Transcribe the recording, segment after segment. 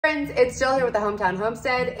Friends, it's Jill here with the Hometown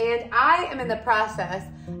Homestead, and I am in the process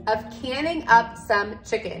of canning up some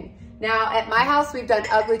chicken. Now, at my house, we've done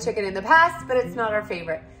ugly chicken in the past, but it's not our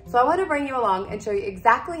favorite. So I want to bring you along and show you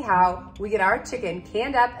exactly how we get our chicken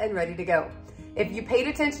canned up and ready to go. If you paid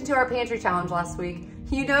attention to our pantry challenge last week,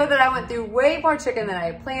 you know that I went through way more chicken than I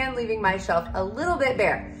had planned, leaving my shelf a little bit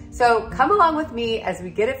bare. So come along with me as we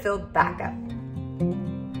get it filled back up.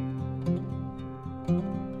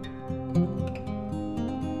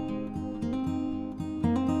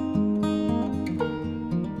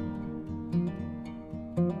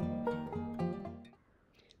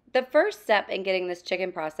 The first step in getting this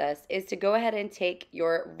chicken processed is to go ahead and take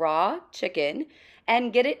your raw chicken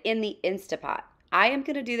and get it in the Instapot. I am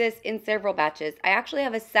going to do this in several batches. I actually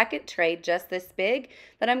have a second tray just this big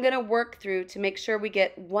that I'm going to work through to make sure we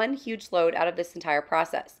get one huge load out of this entire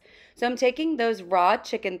process. So I'm taking those raw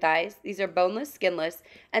chicken thighs, these are boneless, skinless,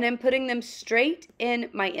 and I'm putting them straight in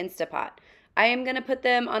my Instapot. I am going to put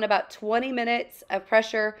them on about 20 minutes of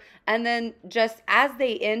pressure, and then just as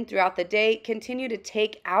they end throughout the day, continue to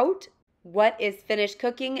take out what is finished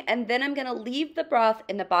cooking, and then I'm going to leave the broth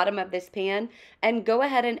in the bottom of this pan and go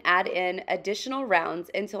ahead and add in additional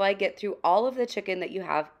rounds until I get through all of the chicken that you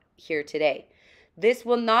have here today. This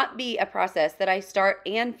will not be a process that I start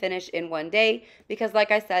and finish in one day because,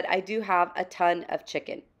 like I said, I do have a ton of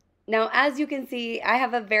chicken. Now, as you can see, I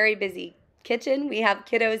have a very busy kitchen. We have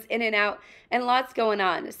kiddos in and out and lots going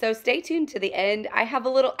on. So stay tuned to the end. I have a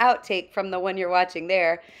little outtake from the one you're watching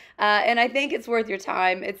there. And I think it's worth your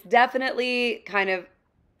time. It's definitely kind of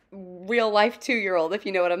real life 2-year-old, if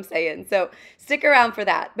you know what I'm saying. So stick around for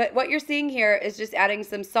that. But what you're seeing here is just adding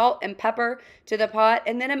some salt and pepper to the pot.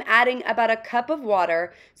 And then I'm adding about a cup of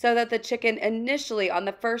water so that the chicken initially on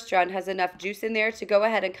the first round has enough juice in there to go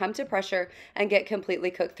ahead and come to pressure and get completely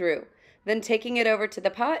cooked through. Then taking it over to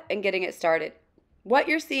the pot and getting it started. What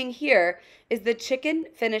you're seeing here is the chicken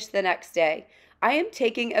finished the next day. I am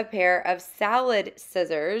taking a pair of salad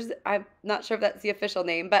scissors, I'm not sure if that's the official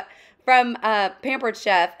name, but from Pampered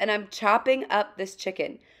Chef, and I'm chopping up this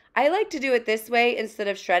chicken. I like to do it this way instead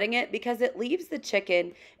of shredding it because it leaves the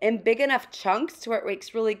chicken in big enough chunks to where it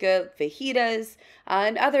makes really good fajitas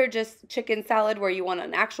and other just chicken salad where you want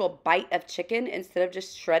an actual bite of chicken instead of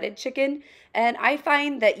just shredded chicken. And I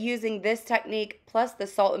find that using this technique plus the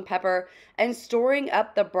salt and pepper and storing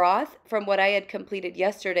up the broth from what I had completed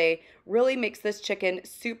yesterday really makes this chicken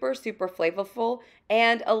super, super flavorful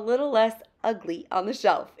and a little less ugly on the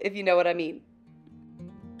shelf, if you know what I mean.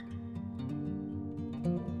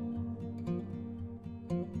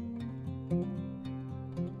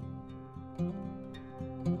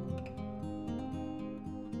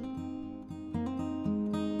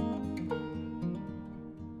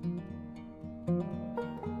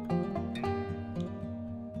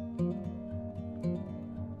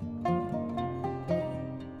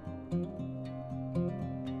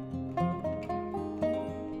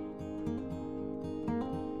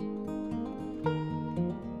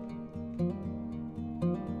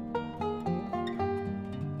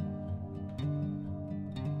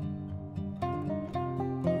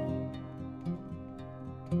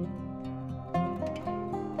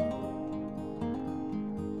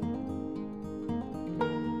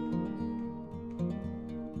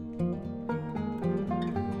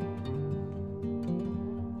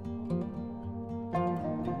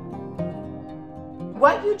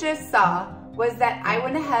 What you just saw was that I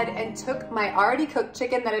went ahead and took my already cooked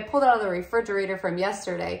chicken that I pulled out of the refrigerator from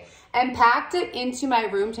yesterday and packed it into my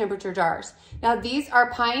room temperature jars. Now these are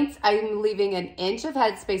pints. I'm leaving an inch of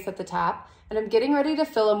headspace at the top, and I'm getting ready to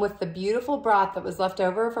fill them with the beautiful broth that was left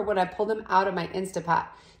over from when I pulled them out of my Instapot.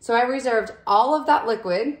 So I reserved all of that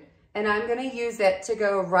liquid, and I'm gonna use it to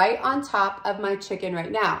go right on top of my chicken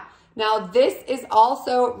right now. Now this is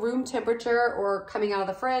also room temperature or coming out of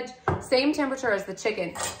the fridge, same temperature as the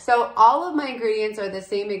chicken. So all of my ingredients are the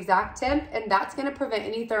same exact temp, and that's gonna prevent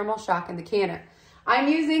any thermal shock in the canner. I'm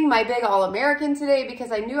using my big All-American today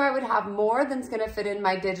because I knew I would have more than's gonna fit in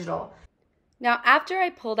my digital. Now, after I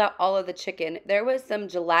pulled out all of the chicken, there was some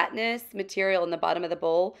gelatinous material in the bottom of the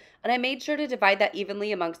bowl, and I made sure to divide that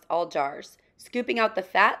evenly amongst all jars, scooping out the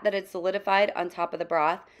fat that had solidified on top of the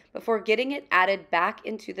broth before getting it added back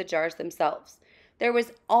into the jars themselves. There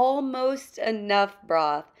was almost enough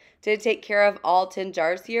broth to take care of all 10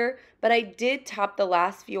 jars here, but I did top the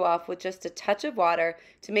last few off with just a touch of water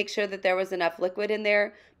to make sure that there was enough liquid in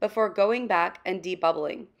there before going back and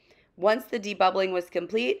debubbling. Once the debubbling was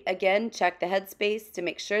complete, again, check the headspace to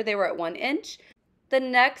make sure they were at 1 inch. The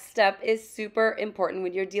next step is super important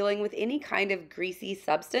when you're dealing with any kind of greasy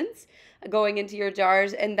substance going into your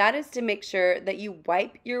jars, and that is to make sure that you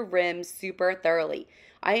wipe your rims super thoroughly.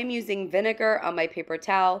 I am using vinegar on my paper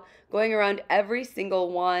towel, going around every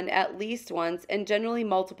single one at least once and generally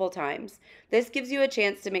multiple times. This gives you a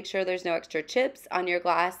chance to make sure there's no extra chips on your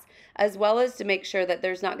glass, as well as to make sure that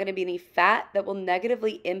there's not going to be any fat that will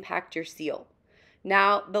negatively impact your seal.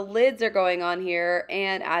 Now, the lids are going on here,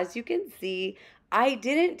 and as you can see, I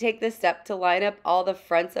didn't take the step to line up all the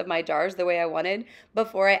fronts of my jars the way I wanted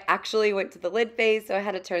before I actually went to the lid phase, so I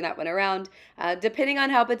had to turn that one around. Depending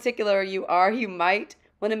on how particular you are, you might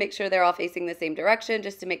want to make sure they're all facing the same direction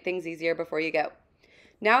just to make things easier before you go.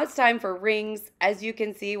 Now it's time for rings. As you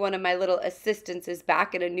can see, one of my little assistants is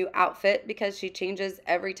back in a new outfit because she changes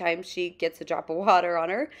every time she gets a drop of water on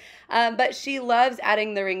her, but she loves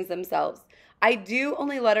adding the rings themselves. I do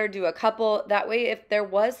only let her do a couple. That way, if there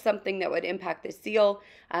was something that would impact the seal,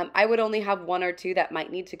 I would only have one or two that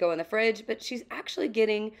might need to go in the fridge, but she's actually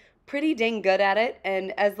getting pretty dang good at it.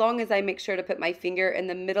 And as long as I make sure to put my finger in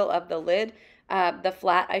the middle of the lid, the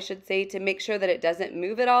flat, I should say, to make sure that it doesn't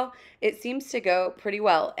move at all, it seems to go pretty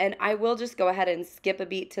well. And I will just go ahead and skip a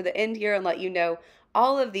beat to the end here and let you know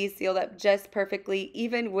all of these sealed up just perfectly,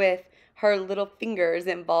 even with her little fingers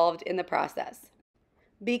involved in the process.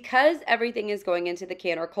 Because everything is going into the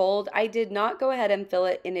canner cold, I did not go ahead and fill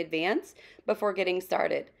it in advance before getting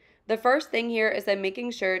started. The first thing here is I'm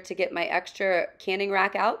making sure to get my extra canning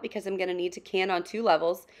rack out because I'm going to need to can on 2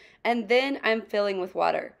 levels, and then I'm filling with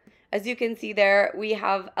water. As you can see there, we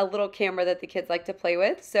have a little camera that the kids like to play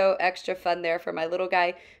with, so extra fun there for my little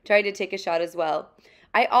guy trying to take a shot as well.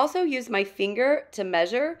 I also use my finger to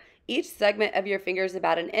measure. Each segment of your finger is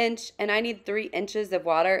about 1 inch, and I need 3 inches of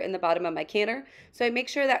water in the bottom of my canner, so I make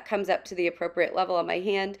sure that comes up to the appropriate level on my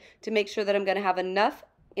hand to make sure that I'm going to have enough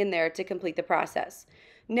in there to complete the process.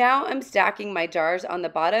 Now I'm stacking my jars on the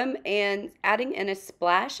bottom and adding in a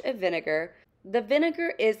splash of vinegar. The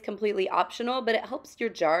vinegar is completely optional, but it helps your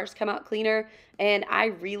jars come out cleaner, and I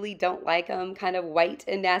really don't like them kind of white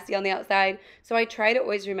and nasty on the outside, so I try to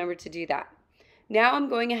always remember to do that. Now I'm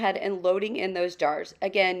going ahead and loading in those jars.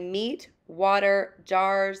 Again, meat, water,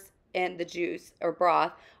 jars, and the juice or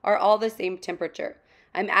broth are all the same temperature.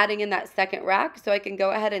 I'm adding in that second rack so I can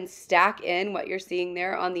go ahead and stack in what you're seeing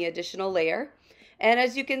there on the additional layer. And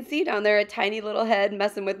as you can see down there, a tiny little head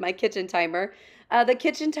messing with my kitchen timer. The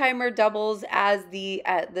kitchen timer doubles as the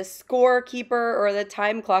score keeper, or the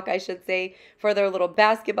time clock, I should say, for their little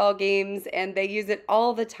basketball games, and they use it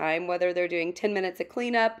all the time, whether they're doing 10 minutes of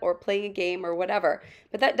cleanup or playing a game or whatever.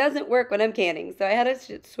 But that doesn't work when I'm canning, so I had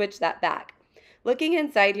to switch that back. Looking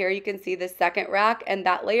inside here, you can see the second rack, and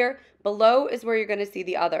that layer below is where you're going to see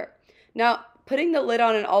the other. Now, putting the lid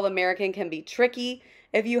on an All-American can be tricky.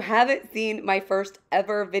 If you haven't seen my first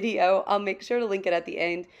ever video, I'll make sure to link it at the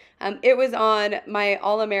end. It was on my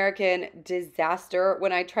All-American disaster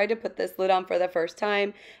when I tried to put this lid on for the first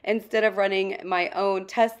time. Instead of running my own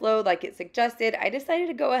test load like it suggested, I decided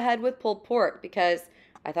to go ahead with pulled pork because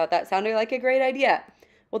I thought that sounded like a great idea.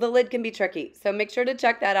 Well, the lid can be tricky, so make sure to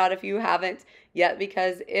check that out if you haven't yet,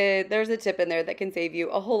 because there's a tip in there that can save you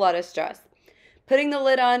a whole lot of stress. Putting the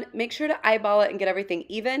lid on, make sure to eyeball it and get everything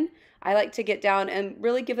even. I like to get down and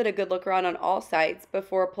really give it a good look around on all sides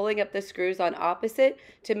before pulling up the screws on opposite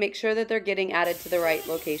to make sure that they're getting added to the right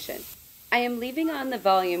location. I am leaving on the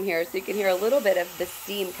volume here so you can hear a little bit of the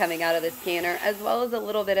steam coming out of this canner, as well as a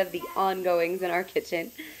little bit of the ongoings in our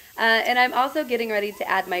kitchen. And I'm also getting ready to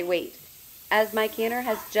add my weight, as my canner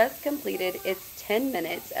has just completed its 10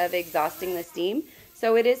 minutes of exhausting the steam,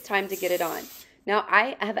 so it is time to get it on. Now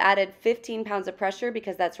I have added 15 pounds of pressure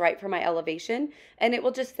because that's right for my elevation, and it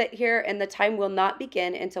will just sit here and the time will not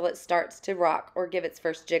begin until it starts to rock or give its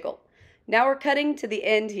first jiggle. Now we're cutting to the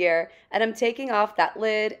end here, and I'm taking off that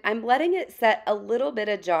lid. I'm letting it set a little bit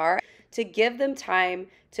ajar to give them time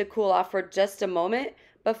to cool off for just a moment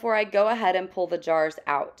before I go ahead and pull the jars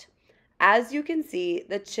out. As you can see,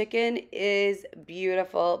 the chicken is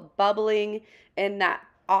beautiful, bubbling in that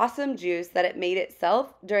awesome juice that it made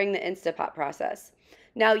itself during the Instapot process.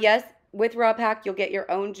 Now, yes, with raw pack, you'll get your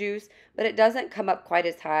own juice, but it doesn't come up quite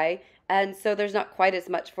as high, and so there's not quite as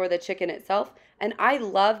much for the chicken itself. And I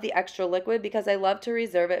love the extra liquid because I love to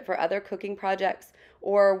reserve it for other cooking projects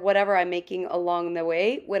or whatever I'm making along the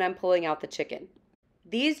way when I'm pulling out the chicken.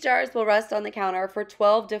 These jars will rest on the counter for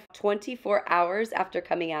 12 to 24 hours after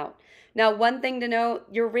coming out. Now, one thing to know,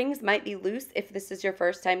 your rings might be loose if this is your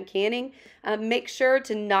first time canning. Make sure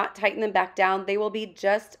to not tighten them back down. They will be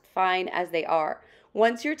just fine as they are.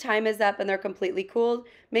 Once your time is up and they're completely cooled,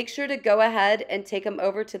 make sure to go ahead and take them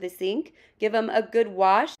over to the sink, give them a good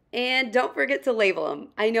wash, and don't forget to label them.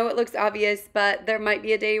 I know it looks obvious, but there might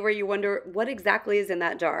be a day where you wonder what exactly is in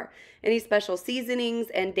that jar. Any special seasonings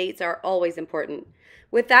and dates are always important.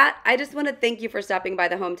 With that, I just want to thank you for stopping by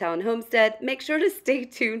the Hometown Homestead. Make sure to stay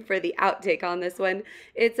tuned for the outtake on this one.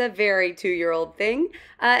 It's a very 2-year-old thing.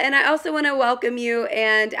 And I also want to welcome you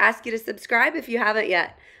and ask you to subscribe if you haven't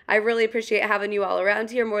yet. I really appreciate having you all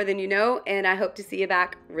around here more than you know, and I hope to see you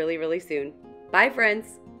back really, really soon. Bye,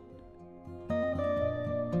 friends.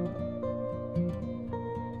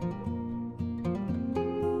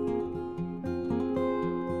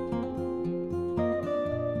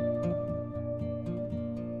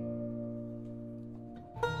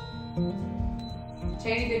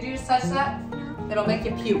 Cheney, did you just touch that? No. It'll make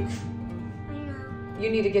you puke. I know. You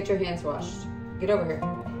need to get your hands washed. Get over here.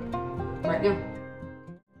 Right now.